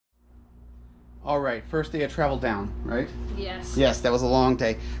All right, first day of travel down, right? Yes. Yes, that was a long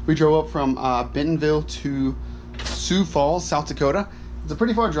day. We drove up from Bentonville to Sioux Falls, South Dakota. It's a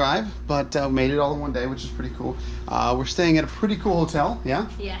pretty far drive, but made it all in one day, which is pretty cool. We're staying at a pretty cool hotel, yeah?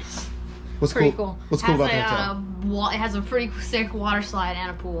 Yes. What's pretty cool? cool. What's cool about the hotel? It has a pretty sick water slide and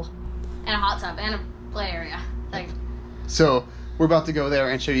a pool, and a hot tub and a play area. Like. So we're about to go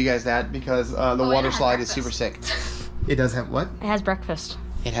there and show you guys that because the water slide is super sick. It does have what? It has breakfast.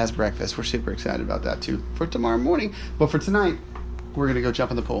 It has breakfast. We're super excited about that too for tomorrow morning. But for tonight, we're gonna go jump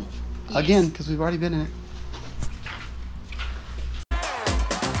in the pool again because we've already been in it.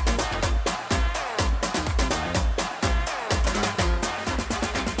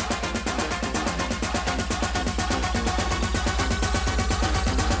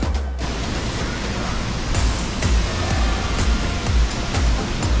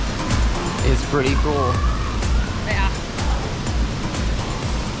 It's pretty cool. Yeah.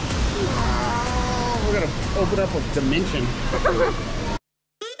 We're gonna open up a dimension.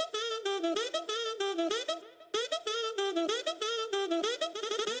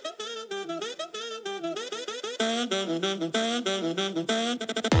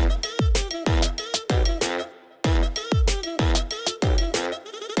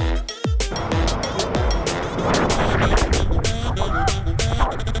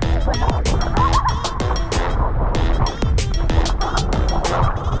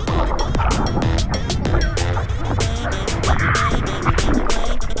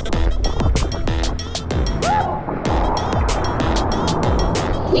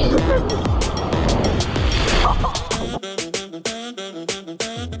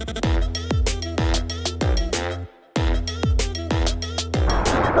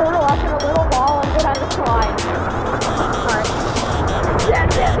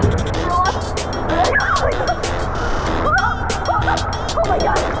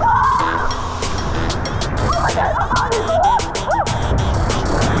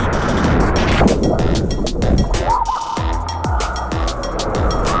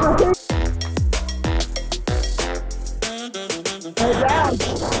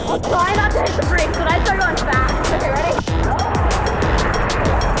 Try not to hit the brakes, but I start going fast. Okay, ready?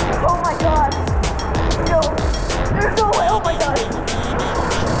 Oh my god. No. There's no way. Oh my god.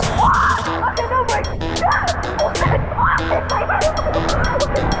 Okay, no brakes.